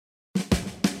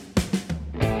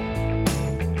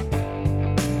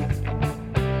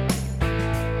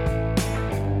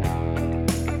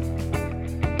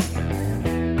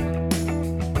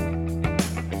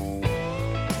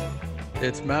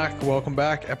it's Mac. Welcome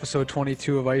back. Episode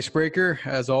 22 of Icebreaker.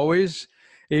 As always,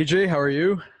 AJ, how are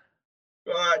you?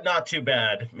 Not too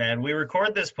bad, man. We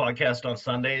record this podcast on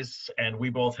Sundays, and we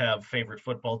both have favorite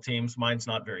football teams. Mine's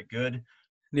not very good.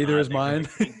 Neither is They mine.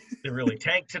 they really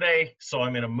tanked today, so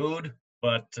I'm in a mood.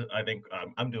 But I think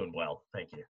I'm doing well.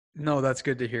 Thank you. No, that's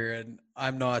good to hear. And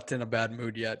I'm not in a bad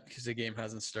mood yet because the game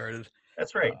hasn't started.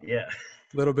 That's A right. Yeah.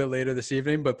 little bit later this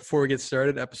evening. But before we get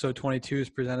started, episode 22 is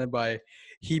presented by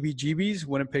Heebie Jeebies,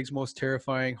 Winnipeg's most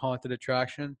terrifying haunted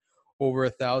attraction. Over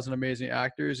 1,000 amazing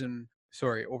actors and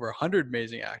over 100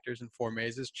 amazing actors in 4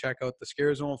 mazes. Check out the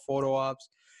Scare Zone photo ops,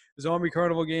 zombie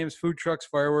carnival games, food trucks,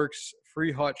 fireworks,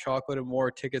 free hot chocolate, and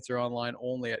more. Tickets are online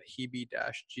only at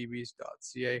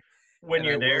heebie-gbs.ca. When And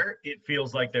I you're will. there, it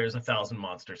feels like there's 1,000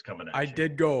 monsters coming at I you.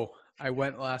 did go. I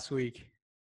went last week,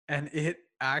 and it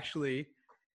actually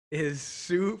is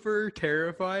super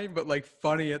terrifying, but like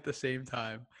funny at the same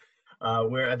time.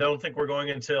 I don't think we're going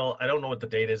until I don't know what the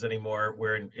date is anymore.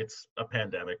 It's a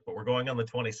pandemic, but we're going on the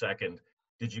 22nd.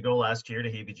 Did you go last year to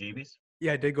Heebie Jeebies?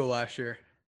 Yeah, I did go last year.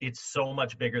 It's so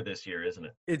much bigger this year, isn't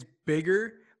it? It's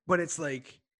bigger, but it's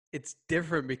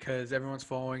different because everyone's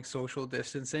following social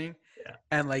distancing. Yeah.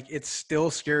 And like it's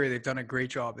still scary. They've done a great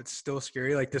job. It's still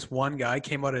scary. Like this one guy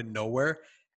came out of nowhere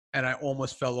and I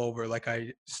almost fell over. Like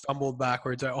I stumbled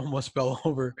backwards. I almost fell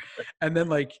over. And then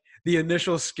like the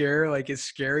initial scare like is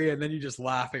scary and then you just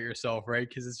laugh at yourself, right?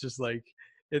 Because it's just like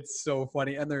it's so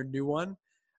funny. And their new one,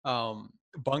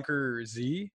 Bunker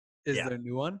Z is Yeah. their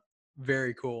new one.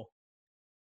 Very cool.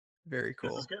 Very This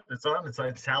cool. is good. It's on.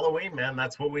 It's Halloween, man.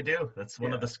 That's what we do. That's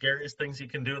one of Yeah. the scariest things you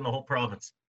can do in the whole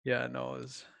province. Yeah, no,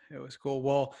 it was cool.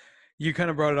 Well, you kind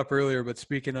of brought it up earlier, but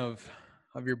speaking of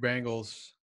your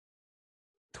Bengals,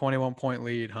 21-point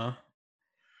lead, huh?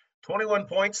 21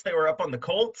 points. They were up on the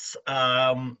Colts.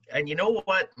 And you know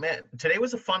what, man? Today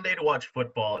was a fun day to watch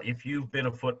football if you've been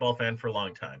a football fan for a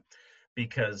long time,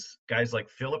 because guys like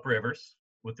Phillip Rivers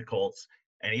with the Colts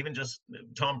and even just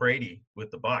Tom Brady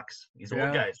with the Bucks, these old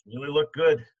Yeah. guys really look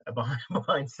good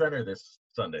behind center this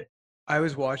Sunday. I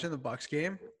was watching the Bucks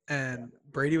game and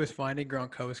Brady was finding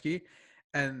Gronkowski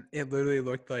and it literally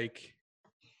looked like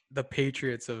the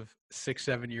Patriots of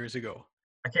 6-7 years ago.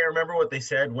 I can't remember what they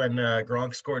said when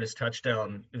Gronk scored his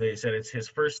touchdown. They said it's his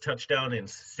first touchdown in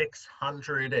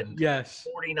 649 Yes.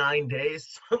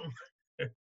 days. Something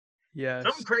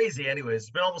Yes. crazy. Anyways, it's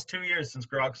been almost 2 years since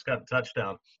Gronk's got a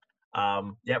touchdown.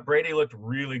 Yeah, Brady looked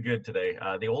really good today.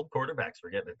 The old quarterbacks were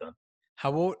getting it done. How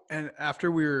about and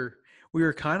after we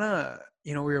were kind of,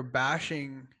 we were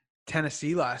bashing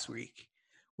Tennessee last week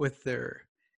with their,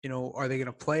 are they going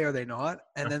to play? Are they not?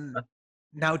 And then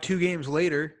now 2 games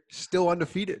later, still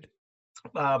undefeated.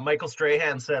 Michael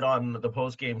Strahan said on the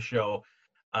post-game show,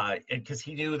 because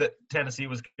he knew that Tennessee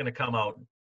was going to come out,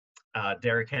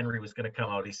 Derrick Henry was going to come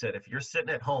out. He said, if you're sitting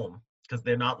at home because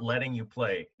they're not letting you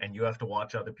play and you have to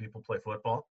watch other people play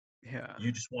football, Yeah.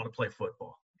 you just want to play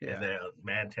football. Yeah. And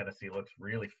man, Tennessee looks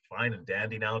really fine and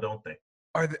dandy now, don't they?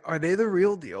 Are they the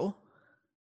real deal?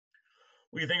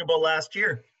 What do you think about last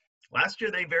year? Last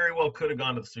year, they very well could have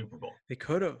gone to the Super Bowl. They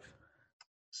could have.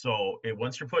 So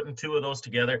once you're putting two of those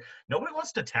together, nobody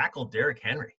wants to tackle Derrick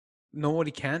Henry.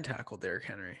 Nobody can tackle Derrick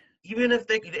Henry. Even if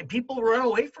people run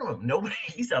away from him, nobody.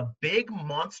 He's a big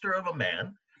monster of a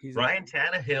man. Ryan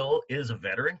Tannehill is a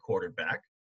veteran quarterback.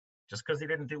 Just because he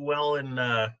didn't do well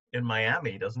in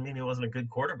Miami doesn't mean he wasn't a good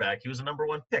quarterback. He was a number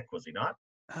 1 pick, was he not?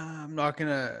 I'm not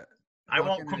gonna. I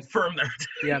won't confirm that.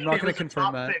 Yeah, I'm not He gonna was a confirm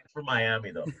top that. pick for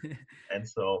Miami though, and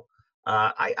so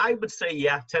I would say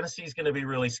Tennessee's going to be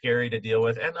really scary to deal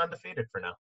with and undefeated for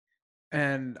now.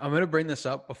 And I'm gonna bring this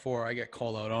up before I get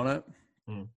called out on it.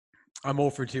 Hmm. I'm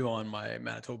 0 for 2 on my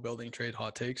Manitoba building trade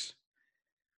hot takes.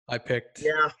 I picked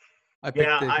the I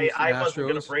Houston wasn't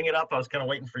going Astros. to bring it up. I was kind of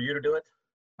waiting for you to do it.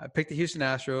 I picked the Houston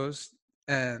Astros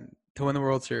and to win the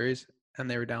World Series, and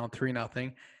they were down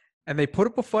 3-0, and they put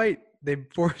up a fight. They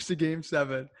forced a Game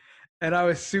 7, and I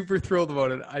was super thrilled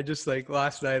about it. I just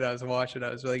last night I was watching. I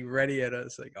was ready at it.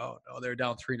 It's oh no, they were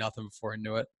down 3-0 before I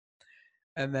knew it,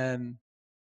 and then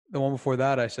the one before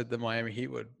that, I said the Miami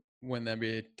Heat would win the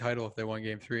NBA title if they won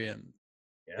Game 3, and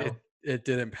it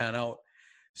didn't pan out.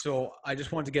 So I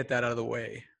just wanted to get that out of the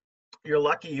way. You're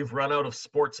lucky you've run out of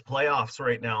sports playoffs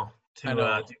right now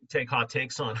to take hot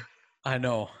takes on. I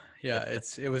know. Yeah,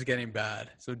 it was getting bad.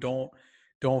 So don't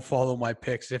follow my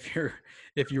picks if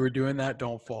you were doing that.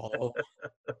 Don't follow.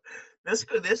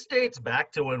 This dates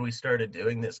back to when we started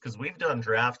doing this because we've done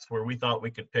drafts where we thought we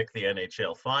could pick the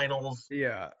NHL finals.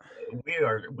 Yeah,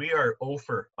 we are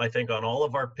over, I think, on all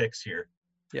of our picks here.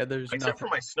 Yeah, there's except for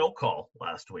my snow call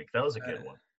last week. That was a good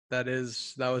one. That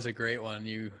was a great one.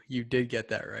 You did get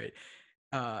that right.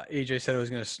 AJ said it was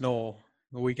going to snow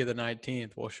the week of the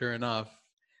 19th. Well, sure enough,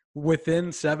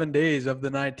 within 7 days of the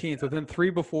 19th, within 3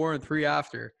 before and 3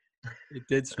 after, it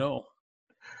did snow.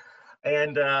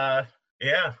 And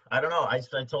yeah, I don't know. I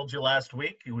told you last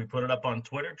week, we put it up on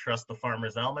Twitter, Trust the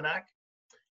Farmer's Almanac.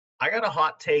 I got a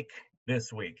hot take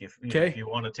this week if you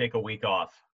want to take a week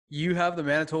off. You have the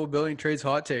Manitoba Building Trades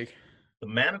hot take. The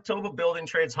Manitoba Building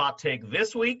Trades hot take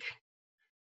this week.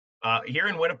 Here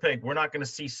in Winnipeg, we're not going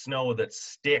to see snow that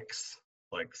sticks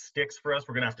for us.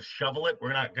 We're going to have to shovel it.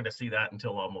 We're not going to see that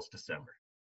until almost December.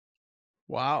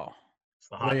 Wow. It's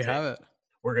the hot take. Have it.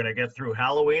 We're going to get through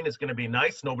Halloween. It's going to be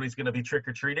nice. Nobody's going to be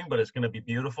trick-or-treating, but it's going to be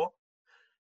beautiful.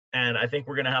 And I think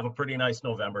we're going to have a pretty nice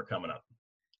November coming up.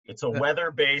 It's a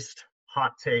weather-based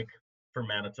hot take for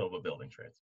Manitoba Building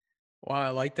Trades. Wow, I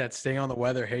like that. Staying on the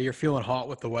weather. Hey, you're feeling hot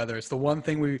with the weather. It's the one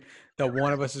thing that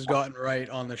one of us has gotten right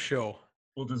on the show.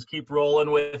 We'll just keep rolling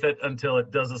with it until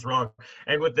it does us wrong.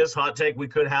 And with this hot take, we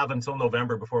could have until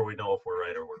November before we know if we're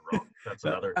right or we're wrong. That's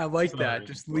another. I like that.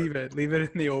 Just leave it in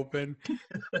the open.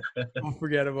 Don't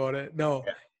forget about it. No.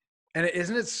 Yeah. And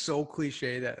isn't it so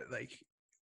cliche that like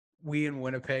we in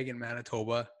Winnipeg and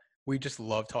Manitoba, we just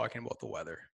love talking about the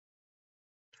weather.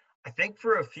 I think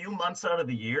for a few months out of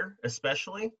the year,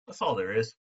 especially, that's all there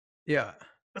is. Yeah.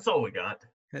 That's all we got.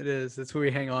 It is. That's what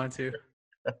we hang on to.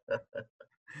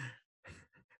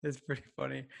 It's pretty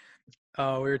funny. We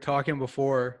were talking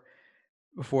before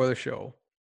the show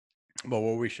about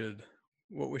what we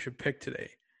should pick today.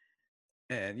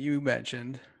 And you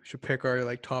mentioned we should pick our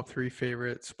like top 3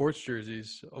 favorite sports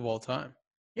jerseys of all time.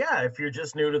 Yeah, if you're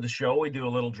just new to the show, we do a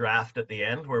little draft at the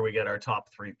end where we get our top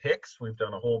 3 picks. We've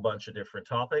done a whole bunch of different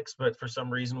topics, but for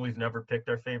some reason we've never picked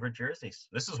our favorite jerseys.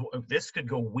 This could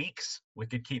go weeks. We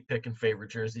could keep picking favorite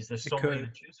jerseys. There's so many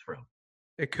to choose from.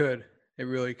 It could. It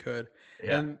really could.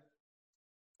 Yeah. And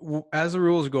as the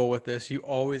rules go with this, you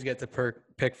always get to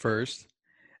pick first.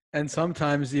 And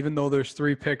sometimes, even though there's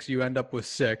 3 picks, you end up with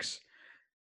 6.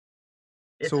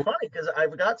 It's funny because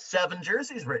I've got 7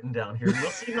 jerseys written down here. We'll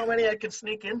see how many I can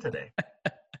sneak in today.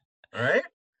 All right.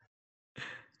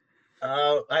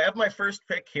 I have my first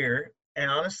pick here.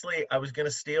 And honestly, I was going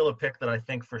to steal a pick that I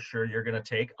think for sure you're going to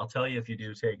take. I'll tell you if you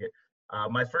do take it.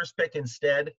 My first pick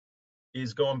instead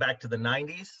is going back to the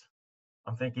 90s.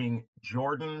 I'm thinking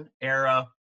Jordan era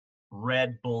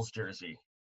red Bulls jersey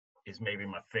is maybe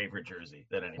my favorite jersey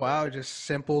that anybody. Wow, just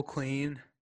simple, clean.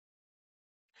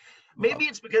 Maybe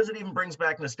it's because it even brings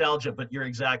back nostalgia, but you're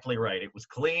exactly right. It was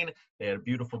clean. They had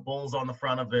beautiful Bulls on the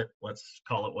front of it. Let's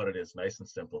call it what it is. Nice and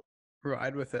simple.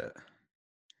 Ride with it.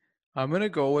 I'm going to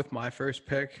go with my first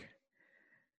pick.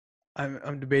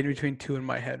 I'm debating between 2 in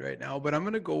my head right now, but I'm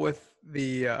going to go with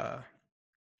the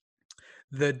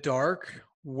dark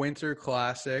winter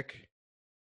classic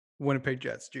Winnipeg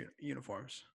Jets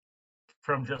uniforms.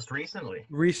 From just recently?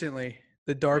 Recently.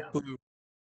 The dark blue.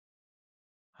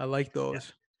 I like those.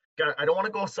 Yeah. I don't want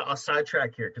to go a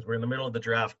sidetrack here because we're in the middle of the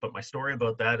draft, but my story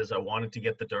about that is I wanted to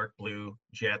get the dark blue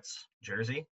Jets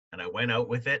jersey, and I went out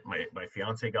with it. My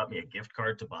fiance got me a gift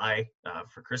card to buy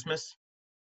for Christmas,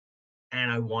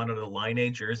 and I wanted a Line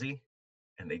A jersey,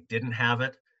 and they didn't have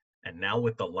it. And now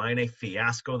with the Line A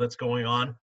fiasco that's going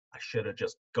on, I should have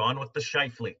just gone with the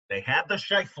Scheifele. They had the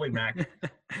Scheifele, Mac.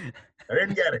 I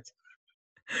didn't get it.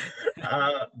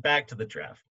 Back to the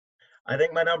draft. I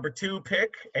think my number 2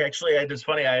 pick, actually, it's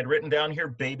funny. I had written down here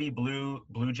baby blue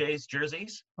Blue Jays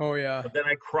jerseys. Oh, yeah. But then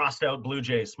I crossed out Blue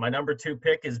Jays. My number 2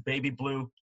 pick is baby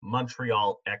blue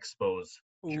Montreal Expos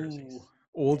jerseys. Ooh,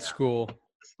 old school.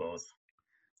 Expos.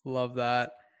 Love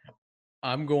that.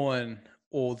 I'm going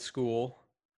old school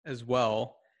as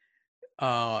well.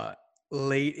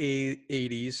 Late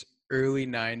 80s, early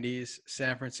 90s,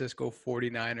 San Francisco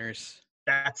 49ers.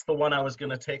 That's the one I was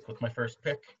going to take with my first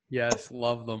pick. Yes,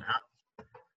 love them.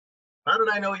 How did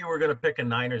I know you were going to pick a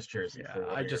Niners jersey? Yeah,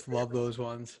 I just love those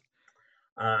ones.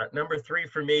 Number 3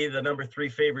 for me, the number 3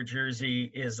 favorite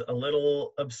jersey is a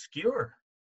little obscure,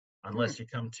 unless you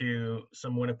come to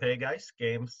some Winnipeg Ice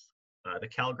games. The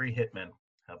Calgary Hitmen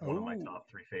have one of my top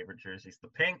 3 favorite jerseys. The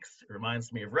pinks, it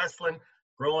reminds me of wrestling.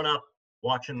 Growing up,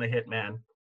 watching the Hitman,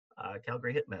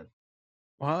 Calgary Hitmen.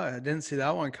 Wow, I didn't see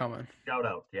that one coming. Shout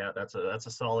out. Yeah, that's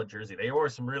a solid jersey. They wore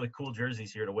some really cool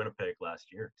jerseys here to Winnipeg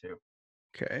last year, too.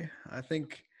 Okay. I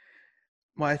think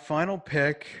my final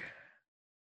pick,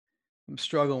 I'm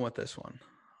struggling with this one.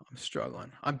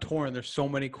 I'm torn. There's so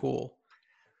many cool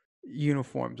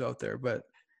uniforms out there, but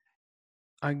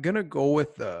I'm going to go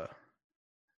with the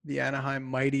Anaheim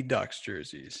Mighty Ducks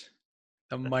jerseys.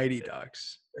 The Mighty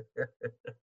Ducks.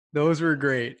 Those were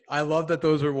great. I love that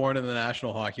those were worn in the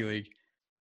National Hockey League.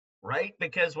 Right?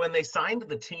 Because when they signed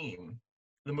the team,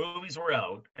 the movies were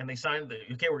out and they signed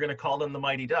okay, we're going to call them the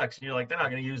Mighty Ducks. And you're like, they're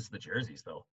not going to use the jerseys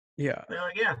though. Yeah. They're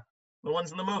like, yeah, the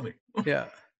ones in the movie. Yeah.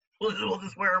 We'll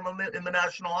just wear them in the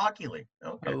National Hockey League. I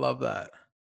Okay. love that.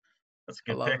 That's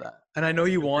a I good love pick. that. And I know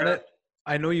you want Draft. it.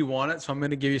 I know you want it. So I'm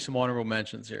going to give you some honorable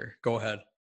mentions here. Go ahead.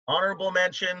 Honorable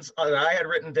mentions I had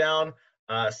written down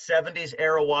 70s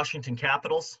era Washington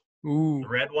Capitals, Ooh. the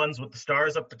red ones with the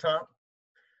stars up the top.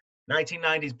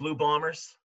 1990s Blue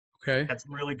Bombers Okay. had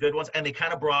some really good ones, and they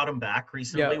kind of brought them back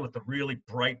recently Yeah. with the really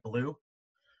bright blue.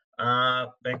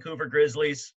 Vancouver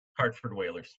Grizzlies, Hartford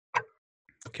Whalers.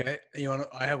 Okay.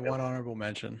 I have one honorable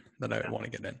mention that I want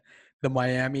to get in. The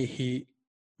Miami Heat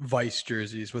Vice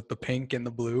jerseys with the pink and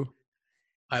the blue.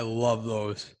 I love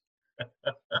those.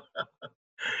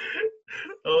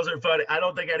 Those are funny. I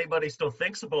don't think anybody still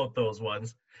thinks about those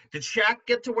ones. Did Shaq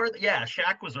get to wear? Yeah,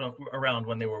 Shaq was around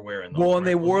when they were wearing those. Well, and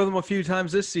Right? they wore them a few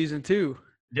times this season too.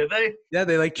 Did they? Yeah,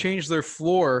 they like changed their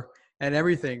floor and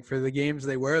everything for the games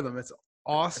they wear them. It's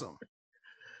awesome.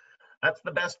 That's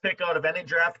the best pick out of any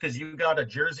draft because you got a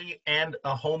jersey and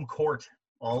a home court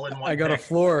all in one. I got pick. a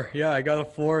floor. Yeah, I got a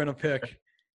floor and a pick.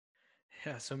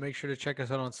 Yeah, so make sure to check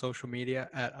us out on social media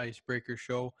at Icebreaker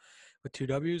Show with 2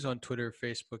 W's on Twitter,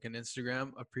 Facebook, and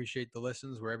Instagram. Appreciate the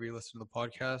listens wherever you listen to the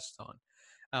podcast on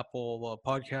Apple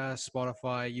Podcasts,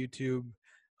 Spotify, YouTube.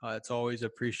 It's always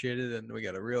appreciated, and we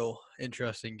got a real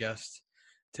interesting guest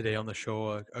today on the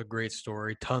show. A great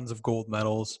story, tons of gold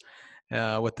medals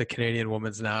with the Canadian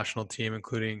women's national team,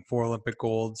 including 4 Olympic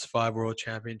golds, 5 world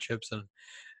championships, and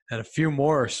a few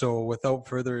more. So without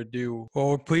further ado, well,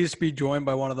 we're pleased to be joined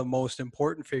by one of the most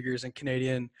important figures in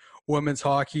Canadian women's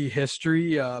hockey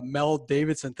history, Mel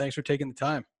Davidson. Thanks for taking the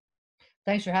time.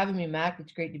 Thanks for having me, Mac.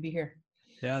 It's great to be here.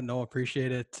 Yeah, no,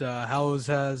 appreciate it.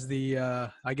 Has the,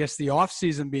 I guess the off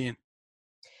season been?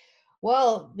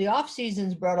 Well, the off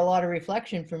season's brought a lot of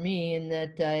reflection for me in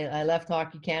that I left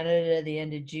Hockey Canada at the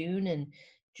end of June and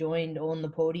joined On the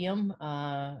Podium,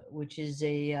 which is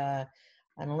an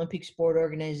Olympic sport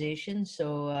organization.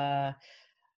 So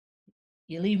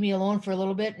you leave me alone for a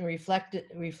little bit and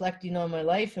reflecting on my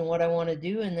life and what I want to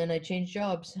do, and then I change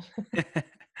jobs.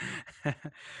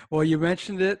 Well, you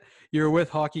mentioned it. You're with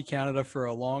Hockey Canada for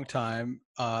a long time,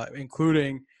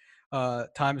 including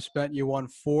time spent. You won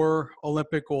 4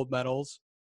 Olympic gold medals,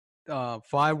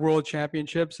 5 world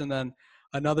championships, and then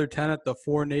another 10 at the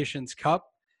 4 Nations Cup.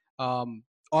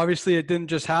 Obviously, it didn't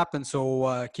just happen.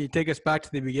 So can you take us back to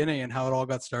the beginning and how it all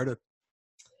got started?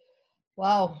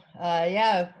 Wow.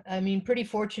 Yeah. I mean, pretty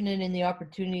fortunate in the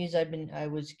opportunities I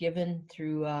was given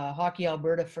through Hockey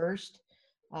Alberta first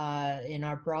in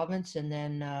our province, and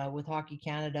then with Hockey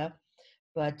Canada.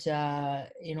 But I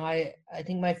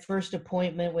think my first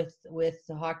appointment with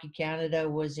Hockey Canada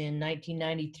was in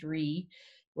 1993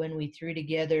 when they threw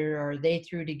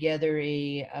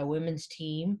together a women's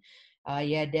team.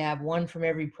 You had to have one from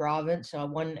every province,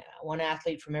 one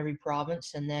athlete from every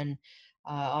province, and then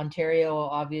Ontario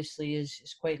obviously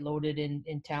is quite loaded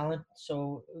in talent,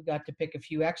 so we got to pick a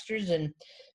few extras, and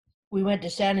we went to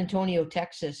San Antonio,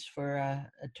 Texas for a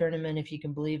tournament, if you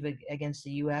can believe it, against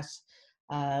the U.S.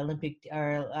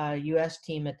 U.S.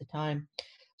 team at the time.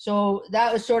 So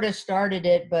that was sort of started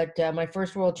it, but my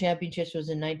first World Championships was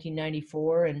in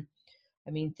 1994, and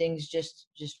I mean things just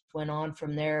went on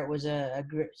from there. It was a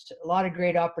lot of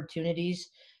great opportunities,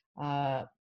 a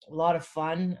lot of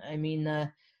fun. I mean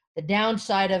the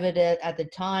downside of it at the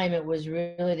time, it was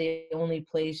really the only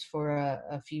place for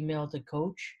a female to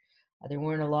coach. There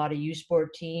weren't a lot of U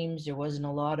Sport teams. There wasn't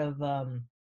a lot of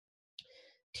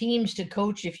teams to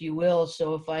coach, if you will.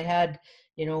 So if I had,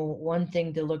 one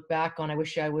thing to look back on, I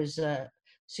wish I was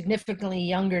significantly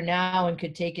younger now and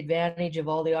could take advantage of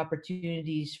all the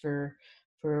opportunities for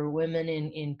women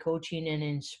in coaching and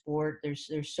in sport.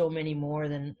 There's so many more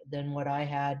than what I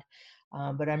had,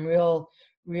 but I'm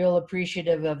real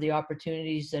appreciative of the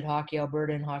opportunities that Hockey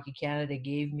Alberta and Hockey Canada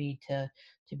gave me to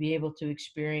be able to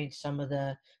experience some of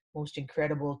the most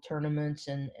incredible tournaments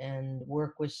and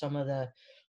work with some of the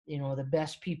the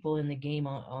best people in the game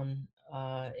on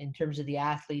in terms of the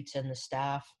athletes and the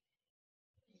staff.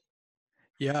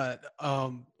 Yeah.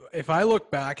 If I look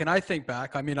back and I think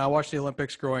back, I mean, I watched the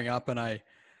Olympics growing up, and I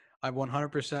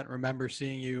 100% remember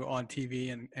seeing you on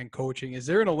TV and coaching. Is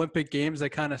there an Olympic Games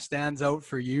that kind of stands out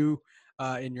for you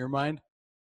in your mind?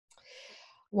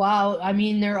 Wow. I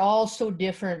mean, they're all so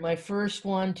different. My first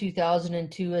one,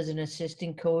 2002, as an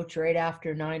assistant coach right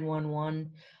after 9/11,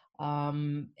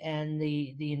 and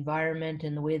the environment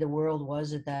and the way the world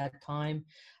was at that time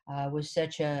was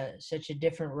such a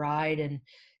different ride, and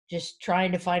just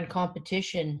trying to find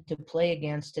competition to play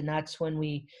against. And that's when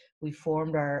we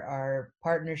formed our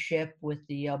partnership with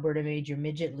the Alberta Major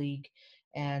Midget League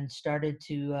and started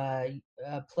to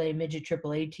play midget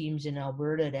AAA teams in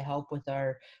Alberta to help with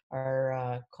our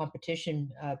competition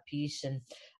piece. And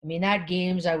I mean, that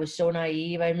games, I was so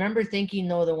naive. I remember thinking,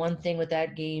 though, the one thing with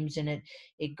that games, and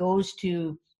it goes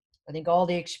to, I think, all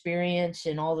the experience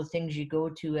and all the things you go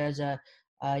to as a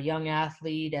young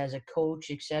athlete, as a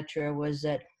coach, etc., was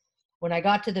that when I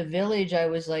got to the village, I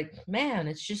was like, man,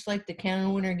 it's just like the Canada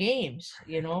Winter Games,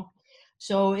 you know?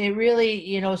 So it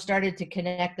really, started to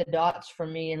connect the dots for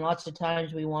me. And lots of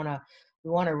times we want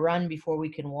to run before we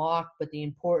can walk, but the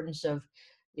importance of,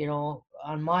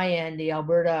 on my end, the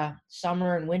Alberta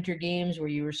summer and winter games where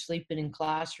you were sleeping in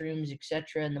classrooms,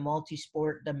 etc., and the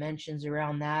multi-sport dimensions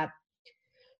around that,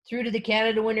 through to the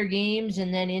Canada Winter Games,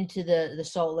 and then into the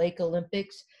Salt Lake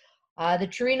Olympics. The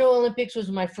Torino Olympics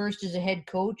was my first as a head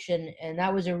coach, and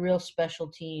that was a real special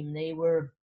team. They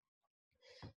were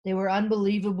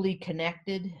unbelievably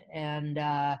connected and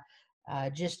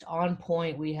just on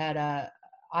point. We had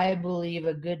I believe,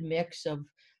 a good mix of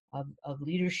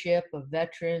leadership, of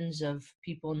veterans, of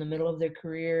people in the middle of their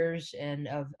careers, and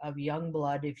of young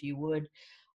blood, if you would.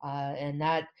 And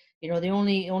that, the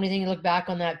only thing to look back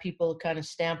on that, people kind of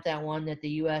stamped that one, that the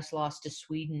U.S. lost to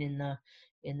Sweden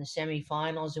in the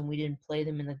semifinals, and we didn't play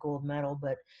them in the gold medal.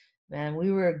 But man,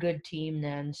 we were a good team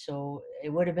then, so it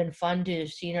would have been fun to have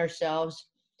seen ourselves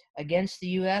against the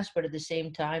U.S. But at the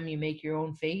same time, you make your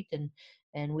own fate,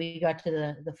 and we got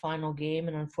to the final game,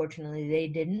 and unfortunately they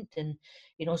didn't. And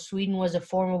Sweden was a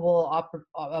formidable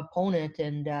opponent,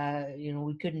 and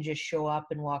we couldn't just show up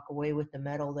and walk away with the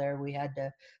medal there. We had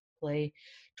to play.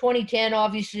 2010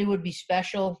 obviously would be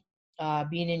special,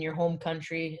 being in your home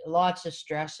country, lots of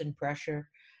stress and pressure.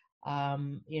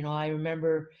 I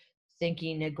remember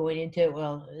thinking that going into it,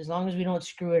 well, as long as we don't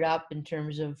screw it up in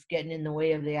terms of getting in the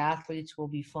way of the athletes, we'll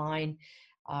be fine.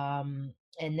 And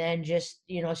then just,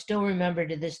 still remember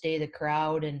to this day the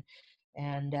crowd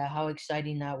and how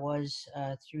exciting that was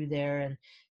through there. And,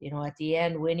 at the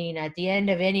end, winning, at the end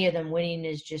of any of them, winning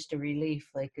is just a relief.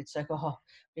 Like, it's like, oh,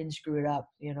 didn't screw it up,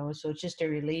 so it's just a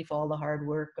relief, all the hard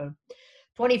work.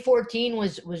 2014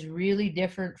 was really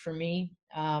different for me.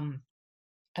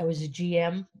 I was a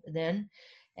GM then,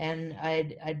 and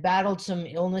I'd battled an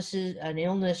illness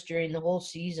during the whole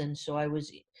season. So I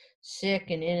was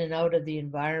sick and in and out of the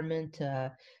environment.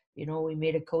 We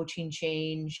made a coaching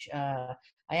change.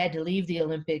 I had to leave the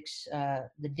Olympics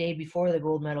the day before the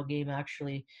gold medal game,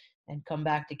 actually, and come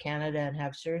back to Canada and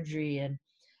have surgery. And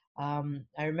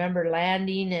I remember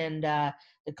landing and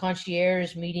the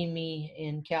concierge meeting me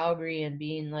in Calgary and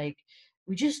being like,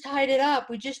 we just tied it up.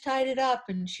 We just tied it up.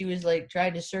 And she was like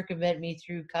trying to circumvent me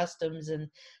through customs. And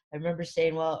I remember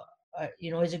saying, well,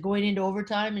 is it going into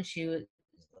overtime? And she was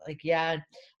like, yeah. And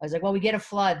I was like, well, we get a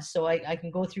flood, so I can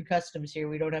go through customs here.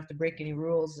 We don't have to break any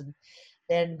rules. And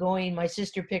then my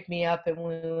sister picked me up, and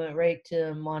we went right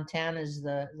to Montana's,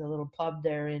 the little pub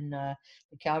there in the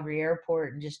Calgary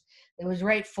airport. And just, it was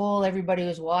right full. Everybody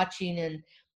was watching. And,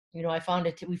 we found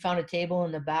a table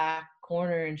in the back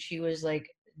corner, and she was like,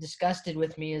 disgusted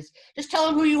with me, is just tell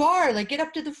them who you are, like, get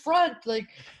up to the front, like,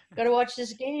 gotta watch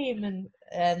this game.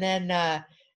 And then I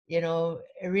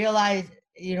realized,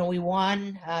 we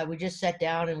won. We just sat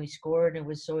down and we scored, and it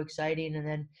was so exciting. And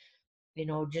then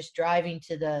just driving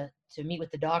to meet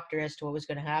with the doctor as to what was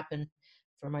going to happen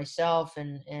for myself,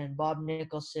 and Bob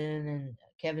Nicholson and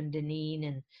Kevin Dineen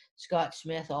and Scott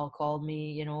Smith all called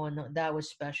me, and that was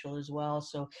special as well.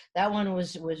 So that one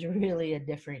was really a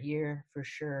different year for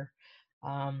sure.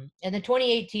 And the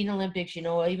 2018 Olympics,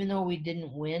 even though we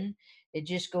didn't win, it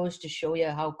just goes to show you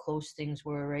how close things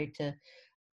were, right?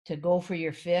 To go for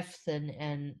your fifth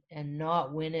and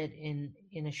not win it in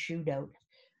a shootout,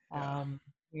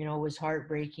 was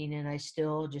heartbreaking. And I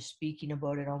still, just speaking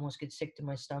about it, almost get sick to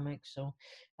my stomach. So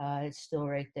it's still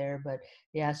right there. But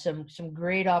yeah, some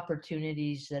great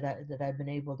opportunities that I've been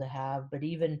able to have. But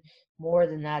even more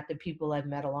than that, the people I've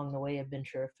met along the way have been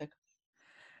terrific.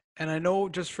 And I know,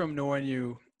 just from knowing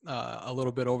you a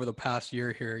little bit over the past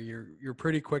year here, you're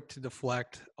pretty quick to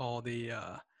deflect all the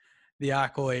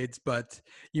accolades. But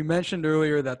you mentioned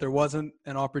earlier that there wasn't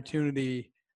an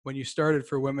opportunity when you started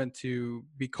for women to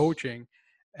be coaching,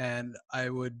 and I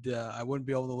wouldn't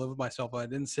be able to live with myself. I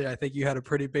didn't say I think you had a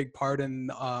pretty big part in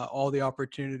all the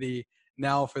opportunity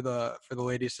now for the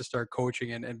ladies to start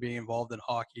coaching and being involved in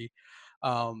hockey.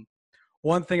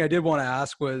 One thing I did want to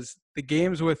ask was the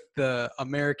games with the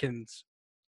Americans.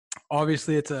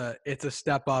 Obviously, it's a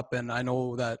step up, and I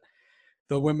know that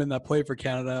the women that play for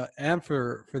Canada and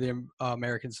for the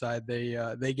American side,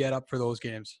 they get up for those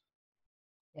games.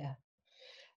 Yeah.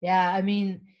 Yeah, I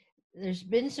mean, there's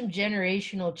been some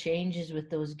generational changes with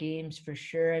those games for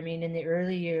sure. I mean, in the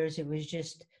early years, it was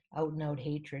just out and out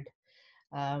hatred.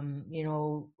 A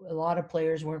lot of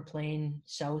players weren't playing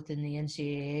South in the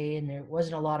NCAA, and there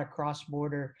wasn't a lot of cross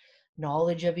border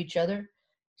knowledge of each other.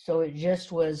 So it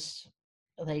just was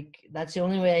like that's the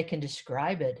only way I can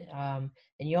describe it. And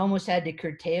you almost had to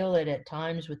curtail it at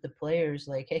times with the players,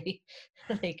 like, hey,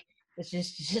 like it's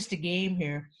just a game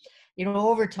here.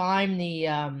 Over time,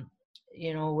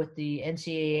 with the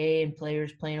NCAA and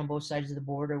players playing on both sides of the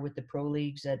border with the pro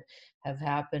leagues that have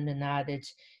happened, and that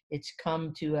it's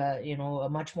come to a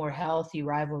much more healthy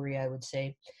rivalry, I would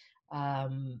say,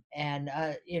 and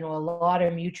a lot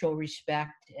of mutual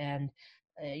respect. And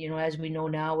as we know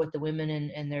now with the women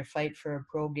and their fight for a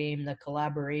pro game, the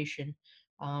collaboration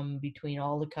between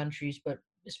all the countries, but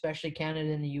especially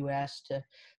Canada and the U.S. to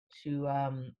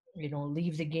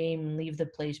leave the game and leave the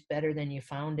place better than you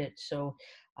found it. So,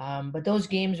 but those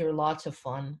games are lots of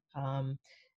fun.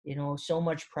 So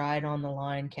much pride on the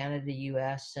line, Canada,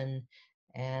 U.S.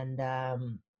 and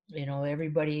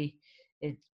everybody.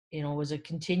 It was a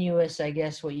continuous, I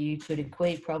guess, what you could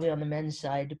equate probably on the men's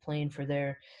side to playing for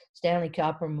their Stanley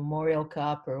Cup or Memorial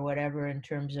Cup or whatever in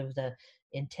terms of the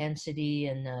intensity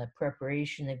and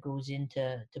preparation that goes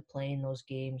into playing those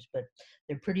games. But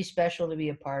they're pretty special to be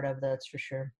a part of, that's for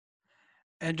sure.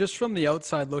 And just from the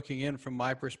outside looking in, from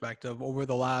my perspective, over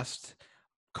the last,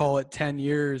 call it 10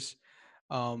 years,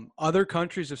 other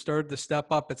countries have started to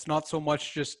step up. It's not so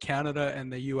much just Canada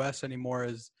and the US anymore,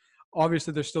 as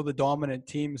obviously they're still the dominant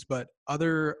teams, but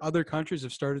other countries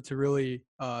have started to really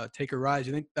take a rise.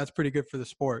 You think that's pretty good for the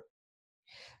sport?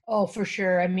 Oh, for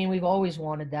sure. I mean, we've always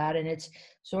wanted that. And it's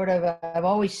sort of, I've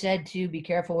always said too, be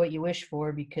careful what you wish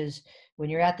for, because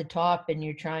when you're at the top and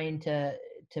you're trying to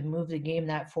move the game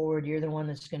that forward, you're the one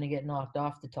that's going to get knocked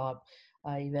off the top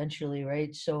eventually,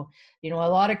 right? So, a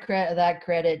lot of that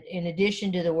credit, in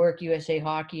addition to the work USA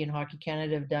Hockey and Hockey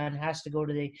Canada have done, has to go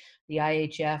to the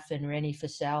IHF and Rennie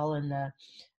Fassel and the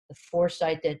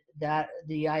foresight that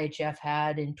the IHF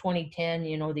had in 2010.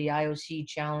 The IOC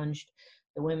challenged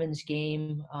the women's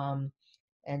game,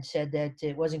 and said that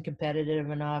it wasn't competitive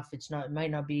enough. It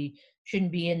might not be,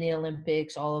 shouldn't be in the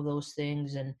Olympics, all of those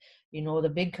things. And,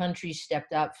 the big countries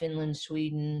stepped up, Finland,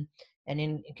 Sweden, and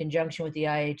in conjunction with the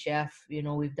IHF,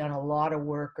 we've done a lot of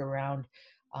work around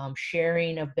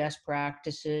sharing of best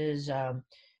practices.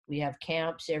 We have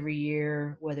camps every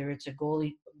year, whether it's a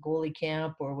goalie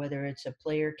camp or whether it's a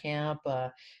player camp.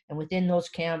 And within those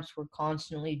camps, we're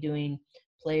constantly doing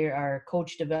our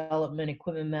coach development,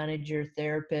 equipment manager,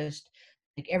 therapist,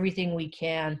 like everything we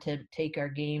can to take our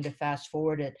game to fast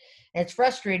forward it. And it's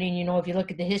frustrating, if you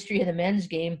look at the history of the men's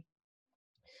game,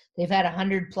 they've had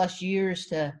 100+ years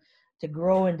to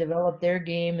grow and develop their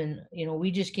game. And,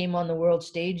 we just came on the world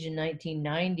stage in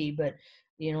 1990, but,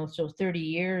 so 30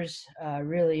 years,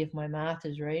 really, if my math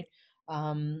is right.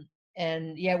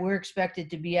 And yeah, we're expected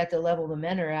to be at the level the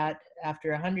men are at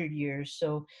after 100 years.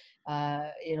 So,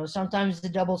 sometimes the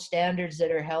double standards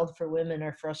that are held for women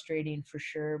are frustrating for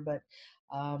sure. But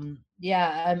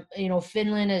yeah,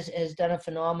 Finland has done a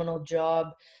phenomenal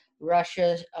job.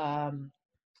 Russia,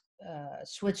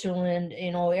 Switzerland,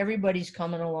 everybody's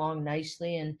coming along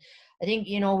nicely. And I think,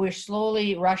 we're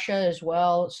slowly, Russia as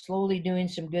well, slowly doing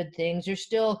some good things. There's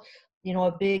still,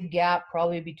 a big gap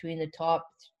probably between the top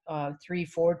 3,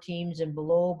 4 teams and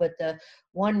below. But the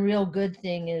one real good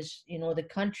thing is, the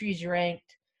countries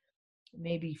ranked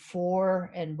maybe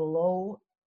 4 and below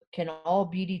can all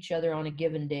beat each other on a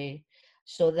given day.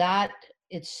 So that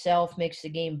itself makes the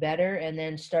game better and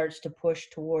then starts to push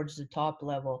towards the top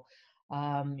level.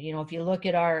 If you look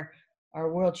at our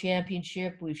world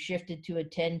championship, we've shifted to a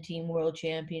 10-team world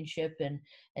championship, and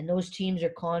those teams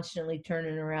are constantly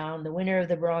turning around. The winner of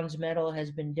the bronze medal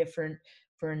has been different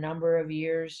for a number of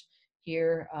years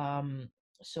here.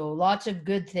 So lots of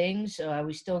good things.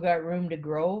 We still got room to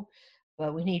grow,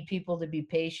 but we need people to be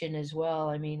patient as well.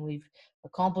 I mean, we've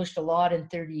accomplished a lot in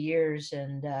 30 years,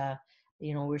 and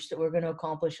we're going to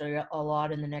accomplish a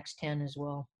lot in the next 10 as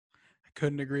well.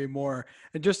 Couldn't agree more.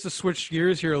 And just to switch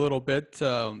gears here a little bit,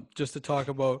 just to talk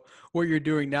about what you're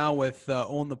doing now with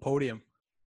Own the Podium.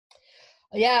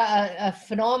 Yeah, a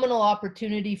phenomenal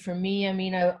opportunity for me. I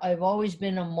mean, I've always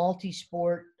been a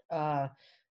multi-sport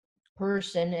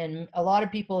person, and a lot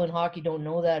of people in hockey don't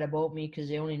know that about me because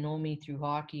they only know me through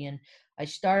hockey. And I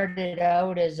started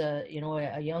out as a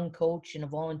young coach and a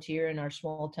volunteer in our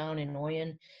small town in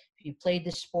Oyen. If you played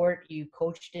the sport, you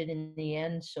coached it in the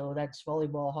end. So that's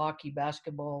volleyball, hockey,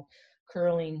 basketball,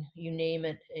 curling, you name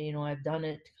it. I've done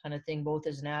it kind of thing, both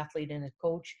as an athlete and a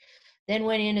coach. then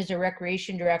went in as a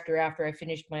recreation director after I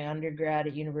finished my undergrad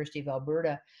at University of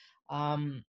Alberta.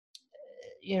 Then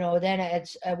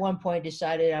at one point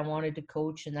decided I wanted to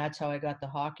coach, and that's how I got the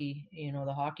hockey,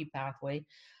 the hockey pathway.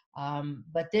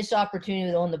 But this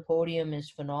opportunity to own the podium is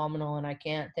phenomenal, and I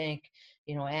can't thank,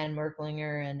 Ann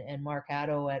Merklinger and Mark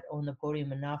Haddo at Own the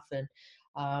Podium enough. And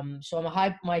so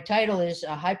my title is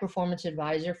a high performance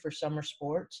advisor for summer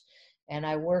sports. And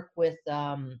I work with,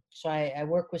 I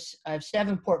have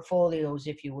 7 portfolios,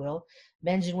 if you will: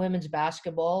 men's and women's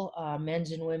basketball,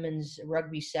 men's and women's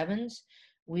rugby sevens,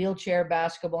 wheelchair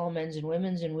basketball, men's and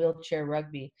women's, and wheelchair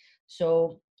rugby.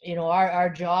 So, our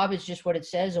job is just what it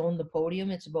says: own the podium.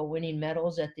 It's about winning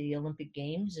medals at the Olympic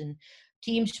Games. And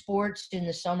team sports in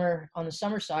the summer, on the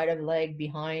summer side, have lagged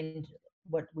behind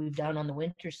what we've done on the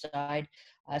winter side.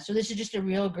 So this is just a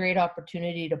real great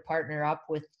opportunity to partner up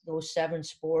with those 7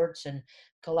 sports and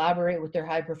collaborate with their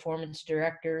high performance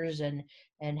directors and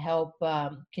help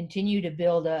continue to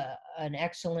build an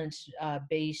excellence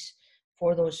base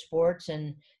for those sports.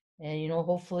 And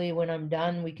hopefully when I'm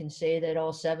done, we can say that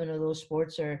all 7 of those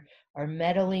sports are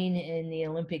medaling in the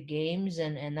Olympic Games,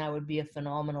 and that would be a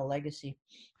phenomenal legacy.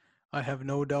 I have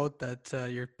no doubt that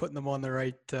you're putting them on the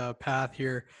right path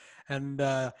here. And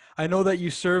I know that you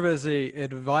serve as an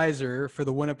advisor for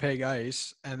the Winnipeg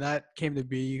Ice, and that came to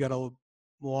be, you got a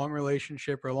long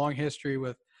relationship or a long history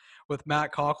with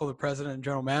Matt Cockle, the president and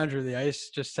general manager of the Ice.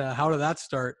 Just how did that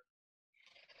start?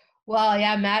 Well,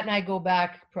 yeah, Matt and I go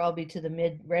back probably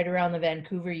to right around the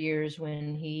Vancouver years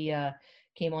when he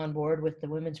came on board with the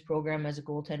women's program as a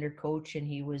goaltender coach, and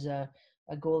he was a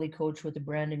goalie coach with the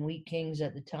Brandon Wheat Kings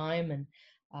at the time.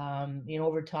 And,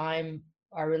 over time,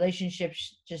 our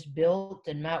relationships just built,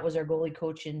 and Matt was our goalie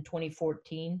coach in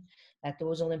 2014 at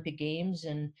those Olympic Games.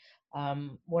 And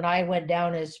when I went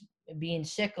down as being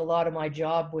sick, a lot of my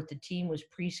job with the team was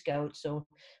pre-scout. So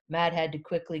Matt had to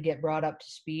quickly get brought up to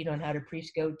speed on how to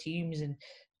pre-scout teams, and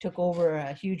took over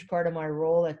a huge part of my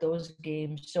role at those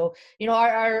games. So,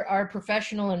 our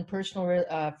professional and personal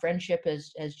friendship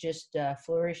has just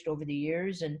flourished over the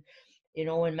years. And,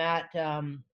 when Matt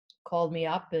called me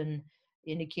up and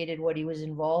indicated what he was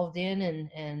involved in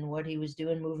and what he was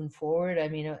doing moving forward, I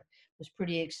mean, it was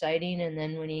pretty exciting. And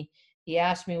then when he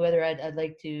asked me whether I'd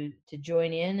like to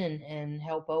join in and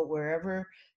help out wherever,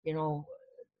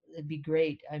 it'd be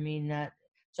great. I mean,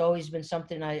 it's always been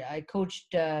something. I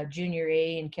coached Junior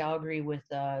A in Calgary with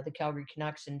the Calgary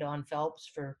Canucks and Don Phelps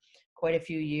for quite a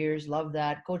few years. Loved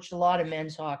that. Coached a lot of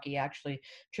men's hockey, actually,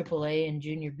 AAA and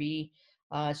Junior B.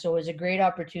 So it was a great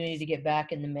opportunity to get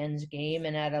back in the men's game,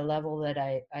 and at a level that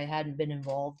I hadn't been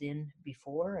involved in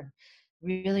before, and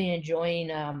really enjoying,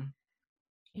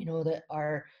 that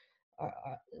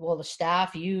the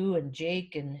staff, you and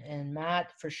Jake and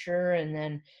Matt for sure. And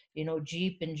then,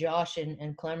 Jeep and Josh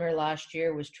and Clemmer last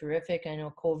year was terrific. I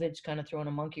know COVID's kind of thrown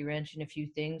a monkey wrench in a few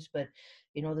things, but,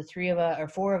 the 3 of us or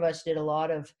 4 of us did a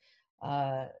lot of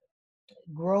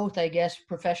growth, I guess,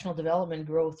 professional development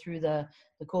growth through the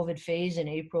COVID phase in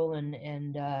April and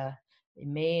in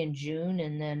May and June.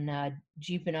 And then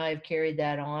Jeep and I have carried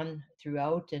that on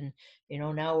throughout. And,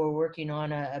 now we're working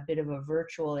on a bit of a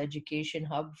virtual education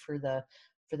hub for the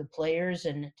players,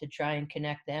 and to try and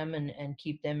connect them and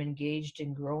keep them engaged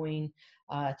and growing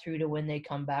through to when they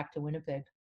come back to Winnipeg.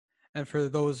 And for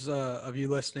those of you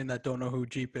listening that don't know who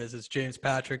Jeep is, it's James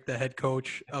Patrick, the head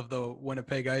coach of the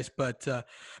Winnipeg Ice. But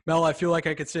Mel, I feel like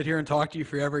I could sit here and talk to you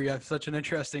forever. You have such an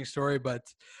interesting story, but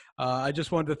I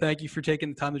just wanted to thank you for taking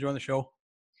the time to join the show.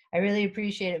 I really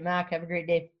appreciate it, Mac. Have a great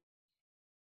day.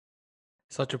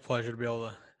 Such a pleasure to be able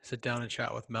to sit down and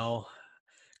chat with Mel.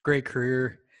 Great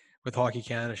career with Hockey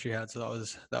Canada she had, so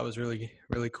that was really,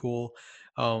 really cool.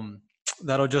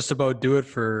 That'll just about do it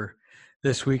for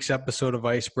this week's episode of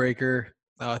Icebreaker.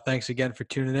 Thanks again for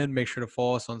tuning in. Make sure to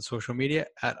follow us on social media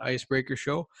at Icebreaker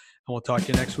Show, and we'll talk to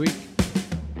you next week.